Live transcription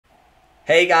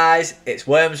Hey guys, it's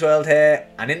Wormsworld here,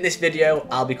 and in this video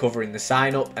I'll be covering the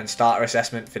sign up and starter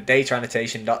assessment for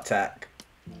DataAnnotation.Tech.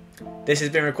 This has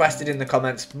been requested in the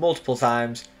comments multiple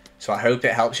times, so I hope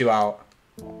it helps you out.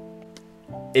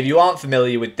 If you aren't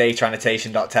familiar with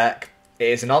DataAnnotation.Tech, it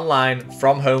is an online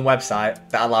from home website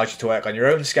that allows you to work on your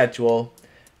own schedule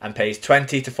and pays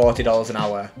 $20 to $40 an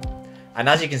hour. And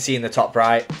as you can see in the top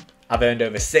right, I've earned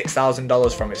over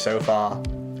 $6,000 from it so far.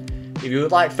 If you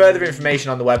would like further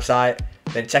information on the website,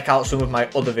 then check out some of my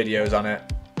other videos on it.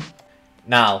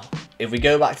 Now, if we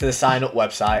go back to the sign up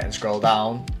website and scroll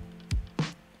down,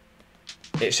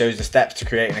 it shows the steps to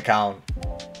create an account,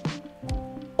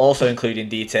 also including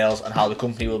details on how the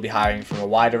company will be hiring from a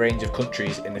wider range of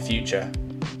countries in the future.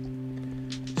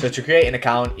 So to create an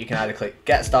account, you can either click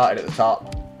Get Started at the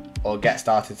top or Get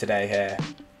Started Today here.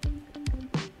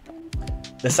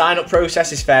 The sign up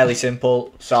process is fairly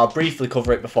simple, so I'll briefly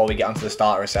cover it before we get onto the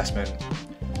starter assessment.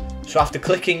 So after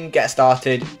clicking Get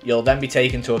Started, you'll then be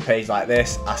taken to a page like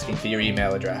this asking for your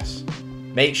email address.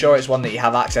 Make sure it's one that you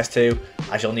have access to,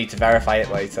 as you'll need to verify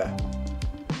it later.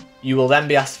 You will then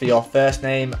be asked for your first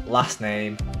name, last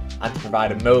name, and to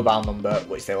provide a mobile number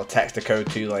which they will text a code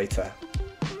to later.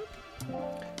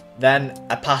 Then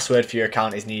a password for your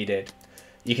account is needed.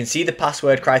 You can see the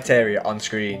password criteria on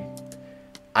screen.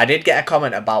 I did get a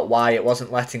comment about why it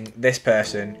wasn't letting this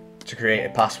person to create a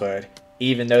password,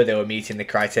 even though they were meeting the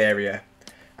criteria,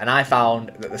 and I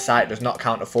found that the site does not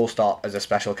count a full stop as a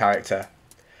special character.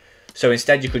 So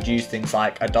instead you could use things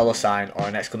like a $ or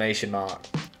an exclamation mark,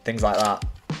 things like that.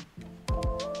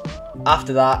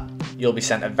 After that, you'll be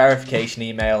sent a verification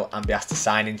email and be asked to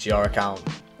sign into your account.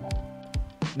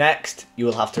 Next, you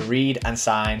will have to read and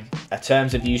sign a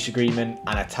terms of use agreement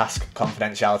and a task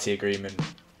confidentiality agreement.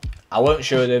 I won't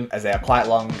show them as they are quite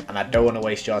long and I don't want to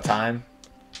waste your time.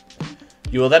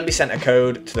 You will then be sent a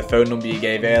code to the phone number you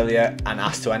gave earlier and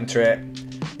asked to enter it.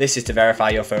 This is to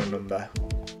verify your phone number.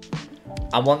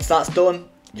 And once that's done,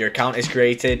 your account is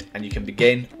created and you can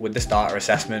begin with the starter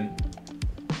assessment.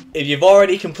 If you've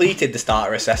already completed the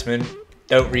starter assessment,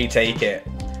 don't retake it.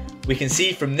 We can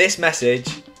see from this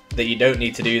message that you don't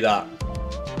need to do that.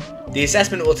 The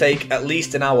assessment will take at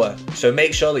least an hour, so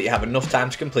make sure that you have enough time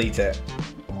to complete it.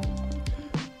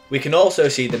 We can also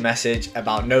see the message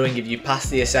about knowing if you passed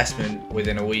the assessment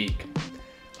within a week.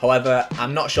 However,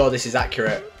 I'm not sure this is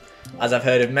accurate, as I've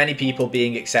heard of many people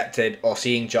being accepted or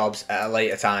seeing jobs at a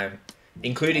later time,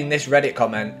 including this Reddit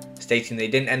comment stating they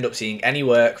didn't end up seeing any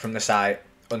work from the site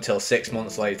until 6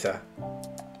 months later.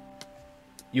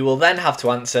 You will then have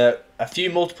to answer a few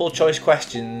multiple choice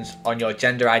questions on your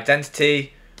gender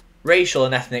identity, racial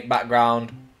and ethnic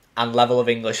background, and level of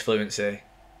English fluency.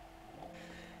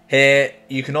 Here,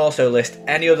 you can also list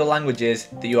any other languages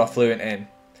that you are fluent in.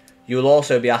 You will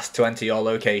also be asked to enter your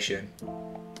location.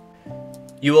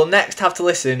 You will next have to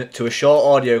listen to a short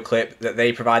audio clip that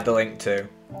they provide the link to,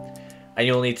 and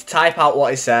you will need to type out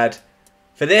what is said.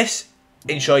 For this,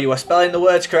 ensure you are spelling the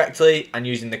words correctly and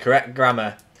using the correct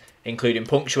grammar, including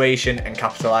punctuation and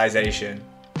capitalisation.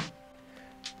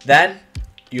 Then,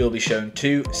 you will be shown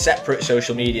 2 separate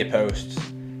social media posts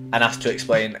and asked to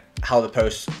explain how the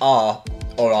posts are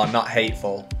or are not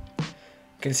hateful.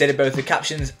 Consider both the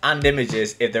captions and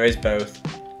images if there is both,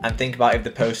 and think about if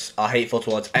the posts are hateful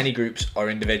towards any groups or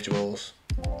individuals.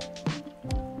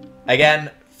 Again,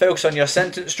 focus on your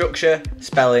sentence structure,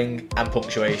 spelling and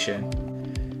punctuation.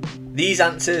 These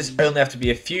answers only have to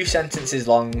be a few sentences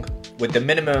long, with the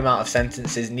minimum amount of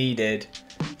sentences needed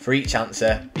for each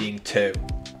answer being 2.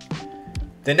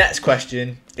 The next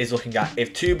question is looking at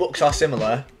if 2 books are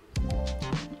similar,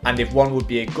 and if one would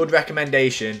be a good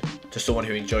recommendation to someone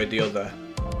who enjoyed the other.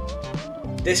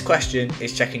 This question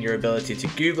is checking your ability to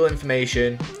Google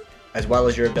information as well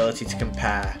as your ability to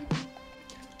compare.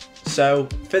 So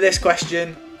for this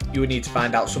question, you would need to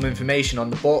find out some information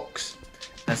on the books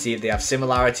and see if they have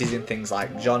similarities in things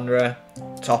like genre,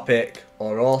 topic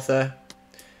or author,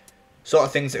 sort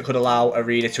of things that could allow a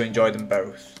reader to enjoy them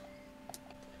both.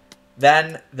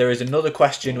 Then there is another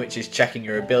question which is checking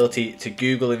your ability to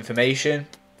Google information.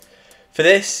 For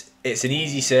this, it's an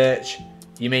easy search.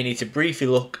 You may need to briefly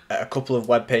look at a couple of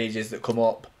web pages that come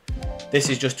up. This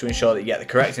is just to ensure that you get the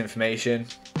correct information.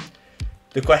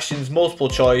 The question's multiple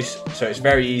choice, so it's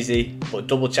very easy, but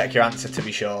double check your answer to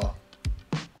be sure.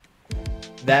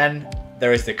 Then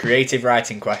there is the creative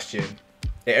writing question.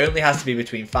 It only has to be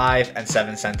between 5 and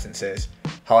 7 sentences.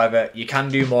 However, you can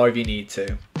do more if you need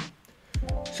to.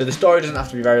 So the story doesn't have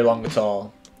to be very long at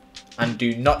all. And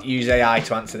do not use AI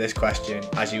to answer this question,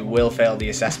 as you will fail the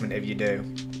assessment if you do.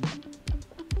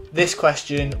 This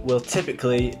question will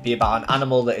typically be about an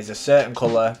animal that is a certain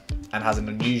colour and has an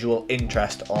unusual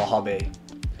interest or hobby.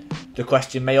 The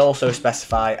question may also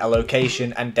specify a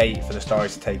location and date for the story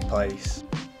to take place.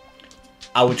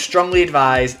 I would strongly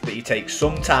advise that you take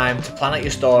some time to plan out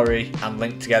your story and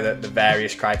link together the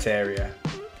various criteria.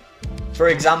 For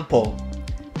example,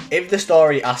 if the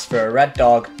story asks for a red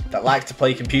dog that likes to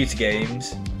play computer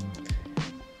games,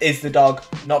 is the dog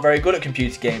not very good at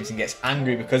computer games and gets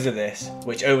angry because of this,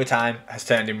 which over time has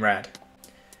turned him red?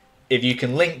 If you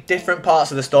can link different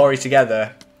parts of the story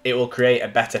together, it will create a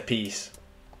better piece.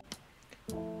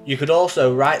 You could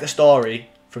also write the story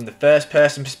from the first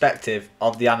person perspective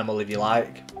of the animal if you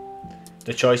like.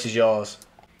 The choice is yours.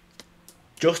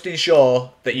 Just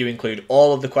ensure that you include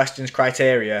all of the question's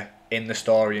criteria in the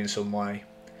story in some way,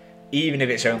 even if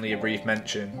it's only a brief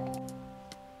mention.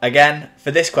 Again,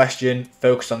 for this question,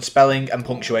 focus on spelling and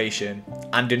punctuation,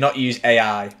 and do not use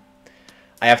AI.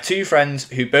 I have two friends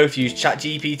who both used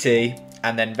ChatGPT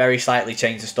and then very slightly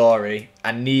changed the story,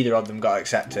 and neither of them got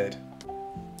accepted.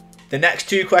 The next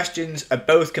two questions are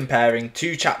both comparing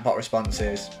two chatbot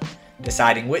responses,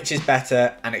 deciding which is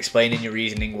better and explaining your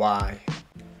reasoning why.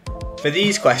 For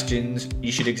these questions,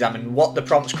 you should examine what the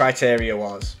prompt's criteria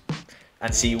was,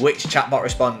 and see which chatbot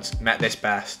response met this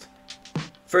best.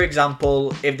 For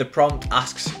example, if the prompt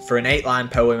asks for an 8-line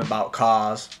poem about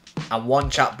cars, and one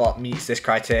chatbot meets this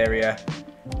criteria,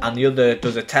 and the other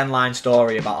does a 10-line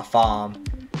story about a farm,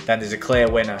 then there's a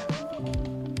clear winner.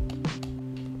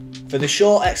 For the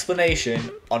short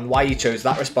explanation on why you chose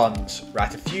that response,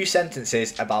 write a few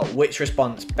sentences about which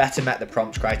response better met the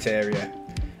prompt's criteria,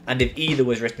 and if either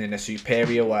was written in a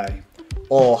superior way,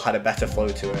 or had a better flow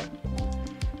to it.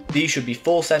 These should be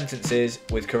full sentences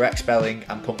with correct spelling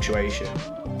and punctuation.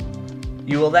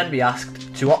 You will then be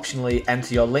asked to optionally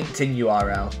enter your LinkedIn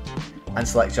URL and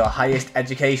select your highest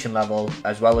education level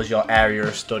as well as your area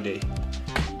of study.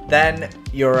 Then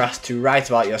you're asked to write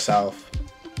about yourself.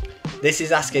 This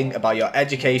is asking about your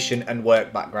education and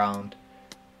work background.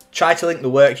 Try to link the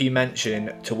work you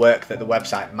mention to work that the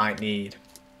website might need.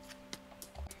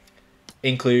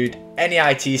 Include any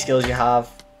IT skills you have,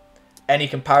 any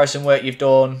comparison work you've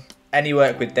done, any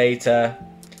work with data,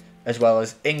 as well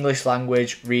as English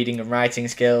language, reading and writing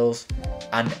skills,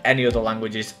 and any other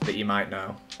languages that you might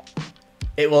know.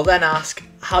 It will then ask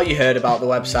how you heard about the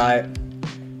website.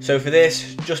 So for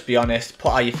this, just be honest,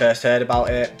 put how you first heard about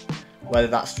it, whether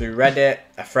that's through Reddit,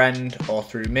 a friend, or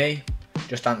through me.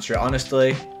 Just answer it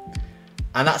honestly.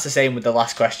 And that's the same with the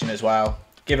last question as well.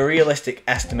 Give a realistic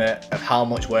estimate of how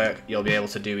much work you'll be able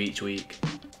to do each week.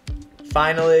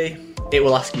 Finally, it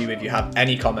will ask you if you have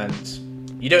any comments.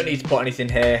 You don't need to put anything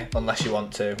here unless you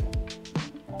want to.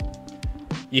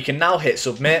 You can now hit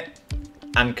submit,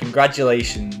 and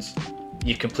congratulations,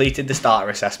 you've completed the starter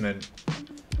assessment.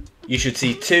 You should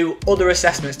see 2 other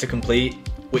assessments to complete,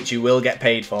 which you will get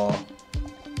paid for.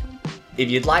 If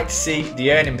you'd like to see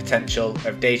the earning potential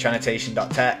of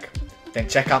DataAnnotation.Tech, then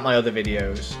check out my other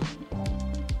videos.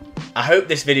 I hope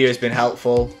this video has been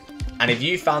helpful, and if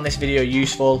you found this video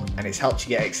useful and it's helped you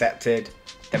get accepted,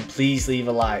 then please leave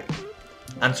a like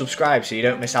and subscribe so you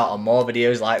don't miss out on more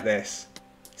videos like this.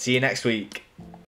 See you next week.